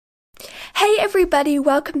Hey everybody,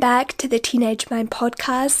 welcome back to the Teenage Mind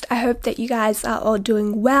podcast. I hope that you guys are all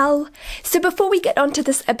doing well. So before we get on to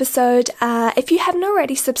this episode, if you haven't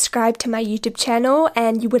already subscribed to my YouTube channel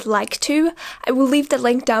and you would like to, I will leave the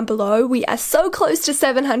link down below. We are so close to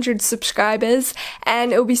 700 subscribers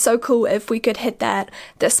and it would be so cool if we could hit that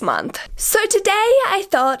this month. So today I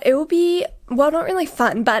thought it would be not really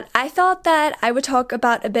fun, but I thought that I would talk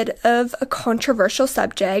about a bit of a controversial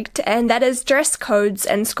subject, and that is dress codes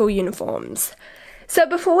and school uniforms. So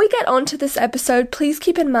before we get on to this episode, please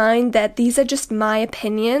keep in mind that these are just my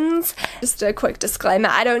opinions. Just a quick disclaimer,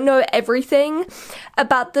 I don't know everything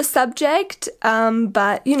about the subject,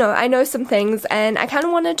 but I know some things and I kind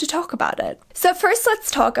of wanted to talk about it. So first,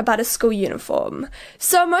 let's talk about a school uniform.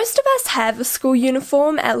 So most of us have a school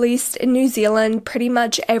uniform, at least in New Zealand. Pretty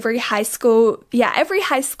much every high school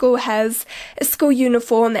has a school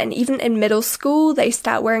uniform, and even in middle school, they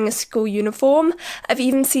start wearing a school uniform. I've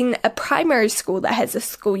even seen a primary school that has a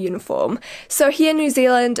school uniform. So here in New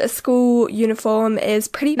Zealand, a school uniform is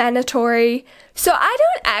pretty mandatory. So I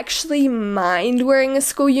don't actually mind wearing a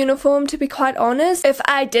school uniform, to be quite honest. If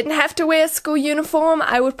I didn't have to wear a school uniform,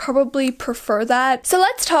 I would probably prefer that. So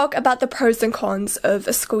let's talk about the pros and cons of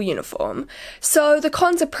a school uniform. So the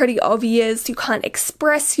cons are pretty obvious. You can't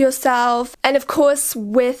express yourself. And of course,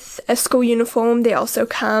 with a school uniform, they also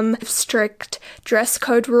come with strict dress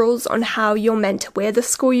code rules on how you're meant to wear the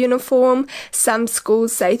school uniform. Some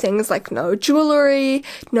schools say things like no jewelry,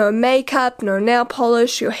 no makeup, no nail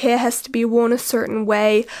polish, your hair has to be worn a certain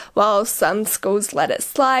way, while some schools let it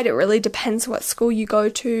slide. It really depends what school you go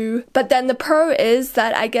to. But then the pro is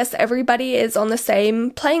that I guess everybody is on the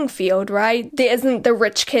same playing field, right? There isn't the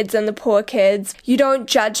rich kids and the poor kids. You don't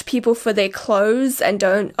judge people for their clothes and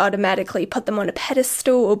don't automatically put them on a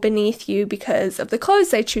pedestal or beneath you because of the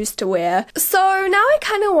clothes they choose to wear. So now I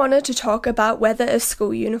kind of wanted to talk about whether a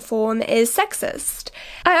school uniform is sexist.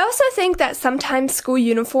 I also think that sometimes school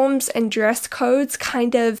uniforms and dress codes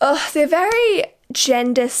they're very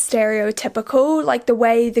gender stereotypical, like the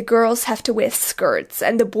way the girls have to wear skirts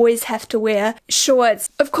and the boys have to wear shorts.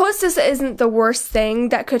 Of course, this isn't the worst thing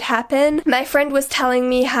that could happen. My friend was telling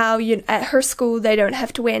me how at her school they don't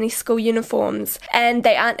have to wear any school uniforms and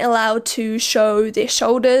they aren't allowed to show their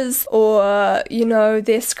shoulders, or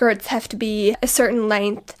their skirts have to be a certain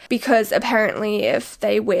length, because apparently if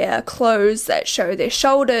they wear clothes that show their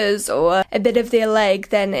shoulders or a bit of their leg,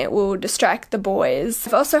 then it will distract the boys.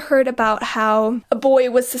 I've also heard about how a boy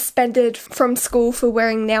was suspended from school for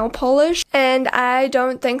wearing nail polish, and I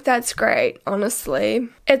don't think that's great, honestly.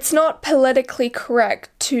 It's not politically correct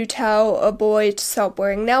to tell a boy to stop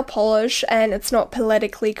wearing nail polish, and it's not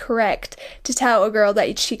politically correct to tell a girl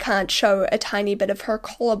that she can't show a tiny bit of her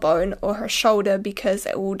collarbone or her shoulder because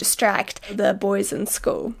it will distract the boys in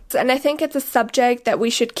school. And I think it's a subject that we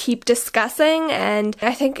should keep discussing, and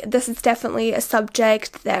I think this is definitely a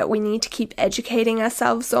subject that we need to keep educating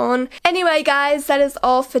ourselves on. Anyway, guys, that is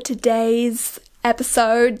all for today's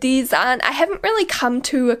episode. I haven't really come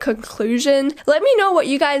to a conclusion. Let me know what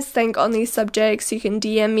you guys think on these subjects. You can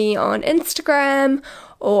DM me on Instagram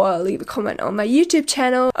or leave a comment on my YouTube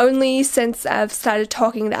channel. Only since I've started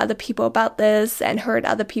talking to other people about this and heard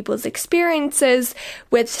other people's experiences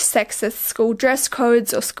with sexist school dress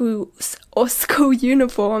codes or school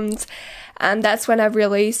uniforms, and that's when I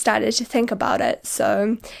really started to think about it.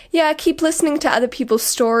 So yeah, keep listening to other people's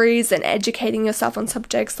stories and educating yourself on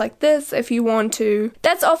subjects like this if you want to.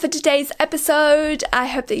 That's all for today's episode. I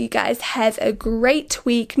hope that you guys have a great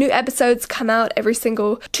week. New episodes come out every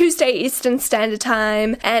single Tuesday Eastern Standard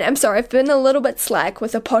Time. And I'm sorry, I've been a little bit slack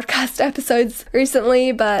with the podcast episodes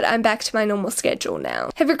recently, but I'm back to my normal schedule now.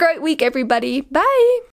 Have a great week, everybody. Bye!